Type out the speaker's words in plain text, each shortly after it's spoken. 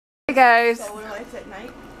Hey guys, Solar lights at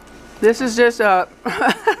night. this is just a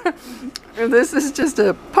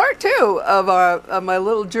part 2 of my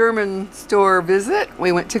little German store visit.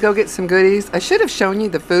 We went to go get some goodies. I should have shown you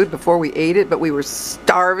the food before we ate it, but we were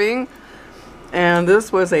starving. And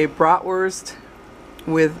this was a bratwurst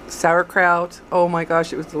with sauerkraut. Oh my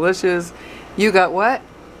gosh, it was delicious. You got what?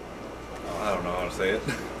 Oh, I don't know how to say it.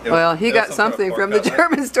 Well, he got something from the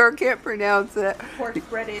German store, can't pronounce it. Pork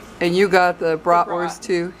breaded. And you got the bratwurst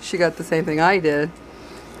too. She got the same thing I did.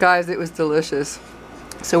 Guys, it was delicious.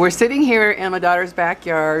 So we're sitting here in my daughter's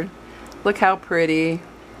backyard. Look how pretty.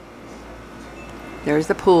 There's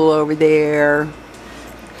the pool over there.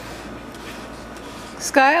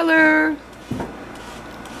 Skylar,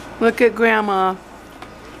 look at Grandma.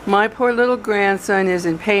 My poor little grandson is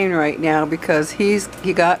in pain right now because he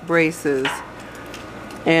got braces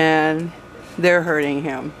and they're hurting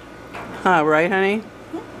him. Huh, right, honey?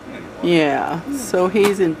 Yeah. So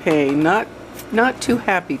he's in pain. Not too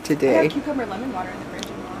happy I today. have cucumber lemon water in the fridge.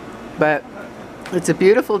 But it's a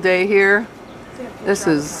beautiful day here. This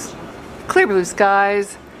is clear blue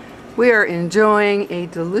skies. We are enjoying a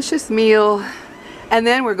delicious meal. And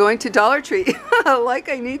then we're going to Dollar Tree. Like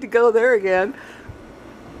I need to go there again.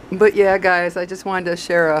 But yeah, guys, I just wanted to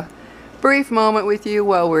share a brief moment with you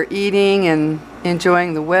while we're eating and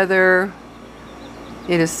enjoying the weather.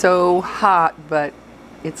 It is so hot, but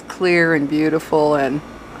it's clear and beautiful and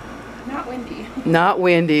Not windy. not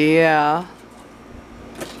windy, yeah.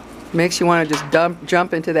 Makes you want to just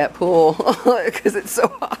jump into that pool because it's so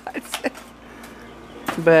hot.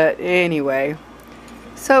 But anyway,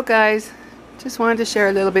 so guys, just wanted to share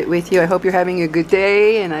a little bit with you. I hope you're having a good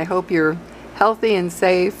day, and I hope you're healthy and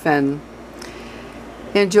safe and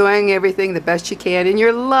enjoying everything the best you can in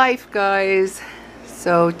your life, guys.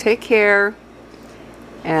 So take care,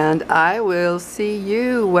 and I will see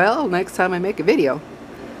you, well, next time I make a video.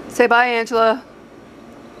 Say bye, Angela.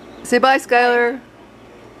 Say bye, Skylar.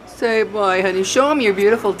 Say bye, honey. Show him your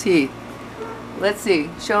beautiful teeth. Let's see.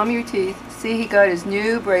 Show him your teeth. See, he got his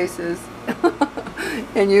new braces.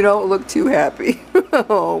 And you don't look too happy.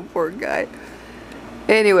 Oh, poor guy.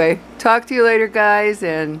 Anyway, talk to you later, guys,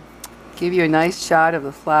 and give you a nice shot of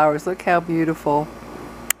the flowers. Look how beautiful.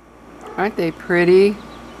 Aren't they pretty?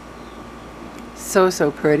 So,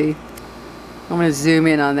 so pretty. I'm going to zoom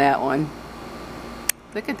in on that one.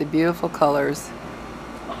 Look at the beautiful colors.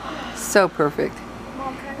 So perfect.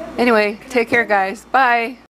 Anyway, take care, guys. Bye.